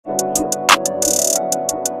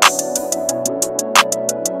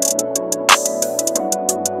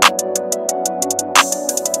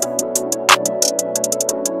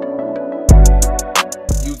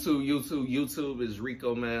YouTube is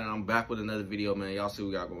Rico, man. I'm back with another video, man. Y'all see what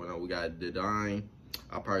we got going on. We got Didine.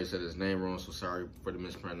 I probably said his name wrong, so sorry for the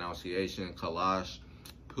mispronunciation. Kalash,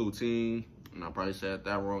 POUTINE, and I probably said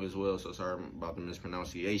that wrong as well, so sorry about the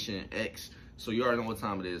mispronunciation. X. So you already know what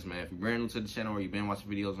time it is, man. If you're brand new to the channel or you've been watching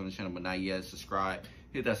videos on the channel but not yet, subscribe.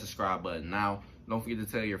 Hit that subscribe button now. Don't forget to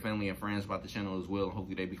tell your family and friends about the channel as well.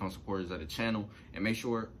 Hopefully they become supporters of the channel. And make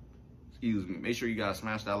sure you guys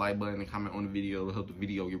smash that like button and comment on the video to help the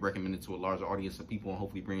video get recommended to a larger audience of people and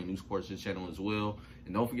hopefully bring new supporters to the channel as well.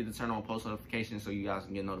 And don't forget to turn on post notifications so you guys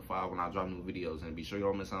can get notified when I drop new videos. And be sure you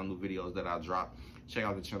don't miss out on new videos that I drop. Check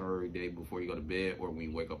out the channel every day before you go to bed or when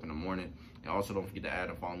you wake up in the morning. And also don't forget to add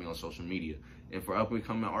and follow me on social media. And for up and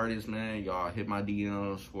coming artists, man, y'all hit my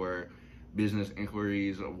DMs for business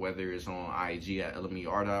inquiries, whether it's on IG at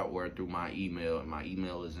LMERico or through my email. And my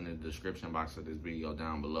email is in the description box of this video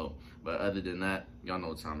down below. But other than that, y'all know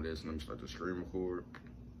what time it is. Let me start the screen record.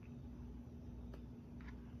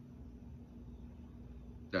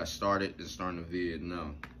 That started. It's starting the vid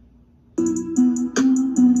now.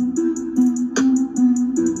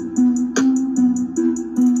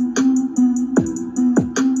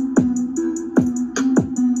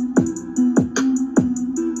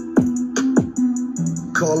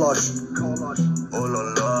 Kalash, oh la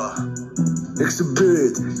la,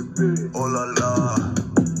 exhibit, oh la la,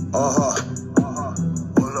 aha,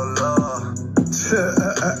 oh la la,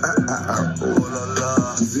 oh la la.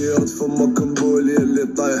 زيارة فما كمبولي اللي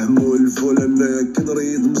طايح مولف ولنا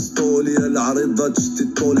كنريد مسطولي العريضة تشتي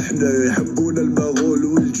الطول حنايا يحبونا المغول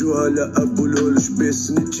والجهلاء ابو الهول شبيه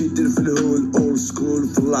سنيتشي يدير في الهول اول سكول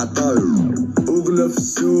في العطاير وغلا في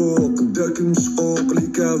السوق داك المشقوق اللي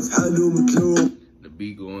كان في حالو متلوق.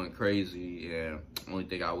 Be going crazy, and only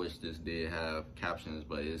thing I wish this did have captions,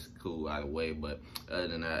 but it's cool either way. But other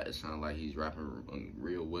than that, it sounds like he's rapping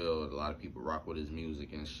real well. A lot of people rock with his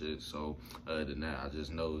music and shit. So other than that, I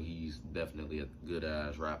just know he's definitely a good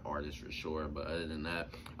ass rap artist for sure. But other than that,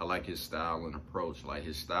 I like his style and approach. Like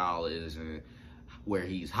his style isn't where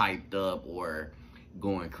he's hyped up or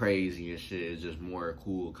going crazy and shit. It's just more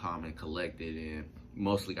cool, calm, and collected, and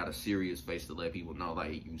mostly got a serious face to let people know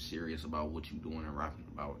like you serious about what you doing and rapping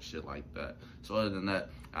about and shit like that. So other than that,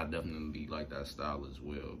 I definitely like that style as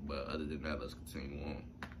well. But other than that, let's continue on.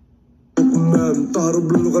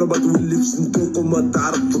 تهرب للغربة تولي في صندوق وما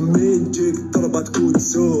تعرف مين تجيك الضربة تكون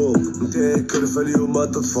سوق تكرفة اليوم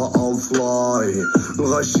تطفى اون فلاي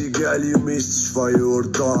الغاشي كاع اليوم يستشفى يور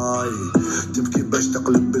داي تبكي باش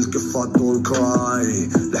تقلب بالكفة دون كراي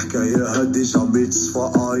الحكاية هادي جامي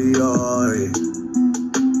تصفى اي اي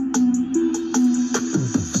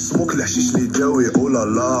سموك الحشيش لي داوي اولا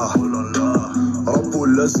لا ربو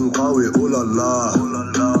لازم قاوي اولا لا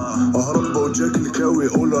هرب وجاك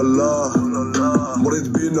الكاوي اولا لا مريض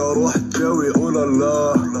بينا روح تداوي اولا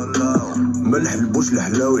لا ما نحلبوش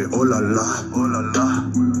الحلاوي اولا لا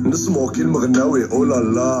نسمعو كي المغناوي اولا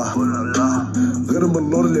لا غير من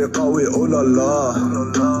النور اللي قاوي اولا لا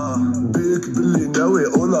بيك باللي ناوي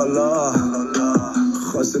اولا لا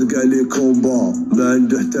خاسر كاع لي كومبا ما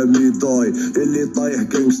عنده حتى ميداي اللي طايح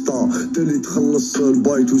كانغستا تالي تخلص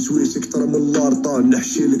البايت وسويس كتر من اللارطان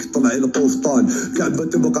نحشي لك طلعي القفطان كعبه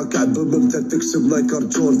تبقى كعبه ممتى تكسب نايكر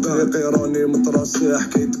جوردان راني متراسي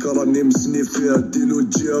حكايتك راني مسني فيها ديلو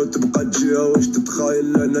تجيها وتبقى تجيها واش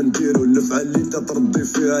تتخايل انا نديرو النفعه اللي انت تربي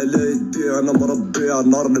فيها على يدي انا مربيها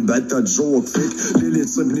نار نبعتها تجوق فيك اللي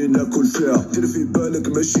تصيبني ناكل فيها دير في بالك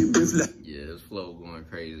ماشي بيفلح. Flow going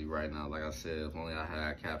crazy right now. Like I said, if only I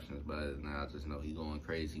had captions, but now I just know he's going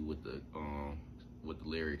crazy with the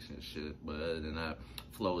lyrics and shit. But other than that,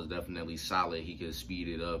 flow is definitely solid. He could speed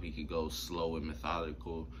it up, he could go slow and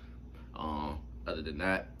methodical. Other than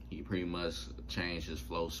that, he pretty much changed his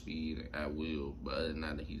flow speed at will. But other than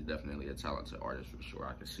that, he's definitely a talented artist for sure.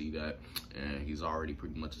 I can see that, and he's already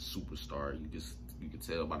pretty much a superstar. You can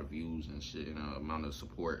tell by the views and shit, and the amount of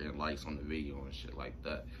support and likes on the video and shit like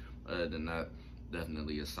that. Other than that,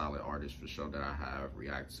 definitely a solid artist for sure that I have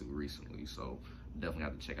reacted to recently. So definitely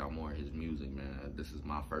have to check out more of his music, man. This is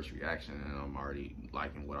my first reaction, and I'm already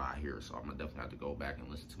liking what I hear. So I'm gonna definitely have to go back and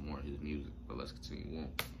listen to more of his music. But let's continue on.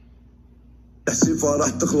 حسيفة راح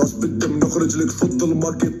تخلص بالدم نخرج لك في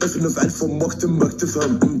الظلمة كي طفل نفعل فمك تمك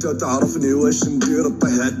تفهم انت تعرفني واش ندير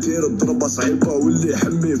طيح عالدير الضربة صعيبة واللي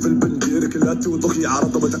يحمي في البندير كلا توضخ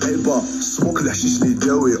يعرض متقيبة سموك الحشيش لي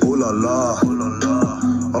داوي اولا لا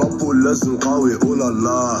ربو لازم قاوي اولا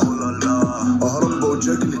لا هرب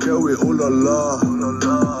وجاك الكاوي اولا لا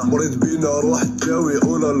مريض بينا روح تداوي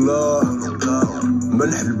اولا لا ما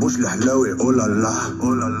نحلبوش الحلاوي اولا لا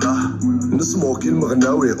نسمعو كي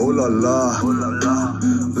المغناوي اولا لا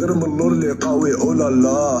غير من النور اللي قاوي اولا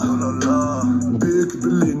لا بيك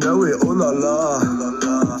باللي ناوي اولا لا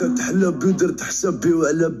تحلى بي ودرت حسابي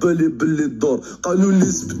وعلى بالي باللي الدور قالوا لي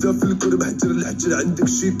سبدا في الكرب حجر الحجر عندك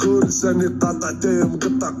شي كور لساني قاطع تايه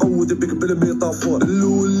مقطع قود بك بالميطافور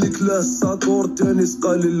الاول اللي كلاه الساطور تاني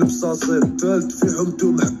سقالي البصاصير الثالث في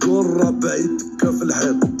حمتو محكور الرابع يتكا في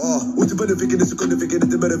الحيط وتبان فيك نسكن فيك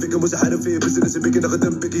ندمر فيك مسحر فيه بزنس بيك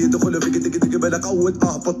نخدم بيك يدخل فيك تك بالك قود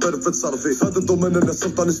بطل في تصرفي هذا الضمان انا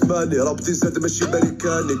سلطان اسباني رابطي زاد ماشي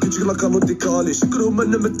امريكاني كي تجي لك ديكالي شكرهم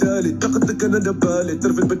انا متالي تاخدك انا دبالي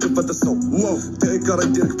ترفد بنت فات الصوت واو تايكر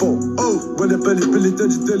نديرك فوق وانا بالي باللي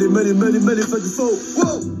تاج التالي مالي فات فوق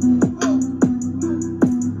واو.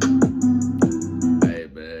 Hey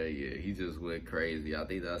man, yeah, he just went crazy. I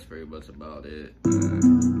think that's pretty much about it.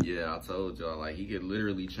 Yeah, I told y'all, like, he could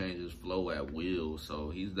literally change his flow at will, so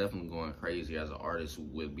he's definitely going crazy as an artist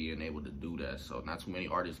with being able to do that. So not too many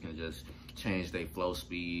artists can just change their flow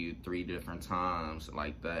speed 3 different times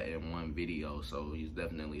like that in one video. So he's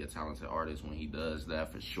definitely a talented artist when he does that,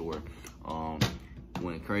 for sure.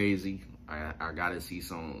 Went crazy. I gotta see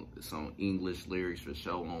some English lyrics for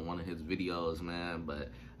sure on one of his videos, man. But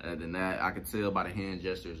other than that, I could tell by the hand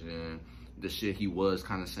gestures and the shit he was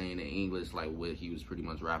kind of saying in English, like what he was pretty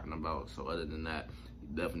much rapping about. So other than that,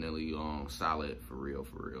 definitely solid for real.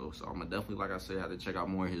 So I'm gonna definitely, like I said, have to check out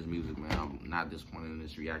more of his music, man. I'm not disappointed in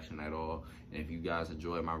this reaction at all. And if you guys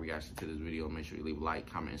enjoyed my reaction to this video, make sure you leave a like,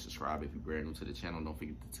 comment, and subscribe. If you're brand new to the channel, don't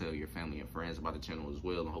forget to tell your family and friends about the channel as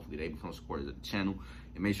well, and hopefully they become supporters of the channel.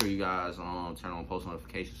 And make sure you guys turn on post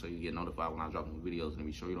notifications so you get notified when I drop new videos, and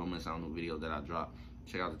be sure you don't miss out on new videos that I drop.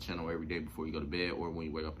 Check out the channel every day before you go to bed or when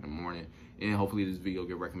you wake up in the morning. And hopefully this video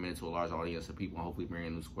get recommended to a large audience of people, and hopefully bring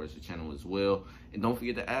in new supporters to the channel as well. And don't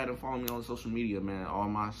forget to add and follow me on social media, man. All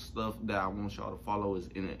my stuff that I want y'all to follow is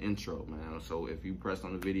in the intro, man. So if you pressed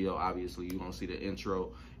on the video, obviously you're gonna see the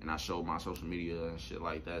intro, and I show my social media and shit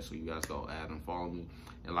like that, so you guys go add and follow me.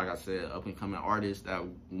 And like I said, up and coming artists that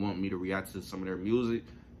want me to react to some of their music,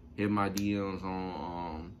 hit my DMs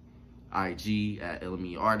on IG at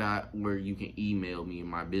LMERico, where you can email me.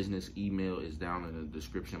 My business email is down in the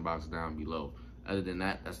description box down below. Other than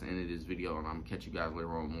that, that's the end of this video, and I'm gonna catch you guys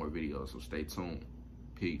later on with more videos, so stay tuned.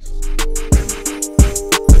 Peace.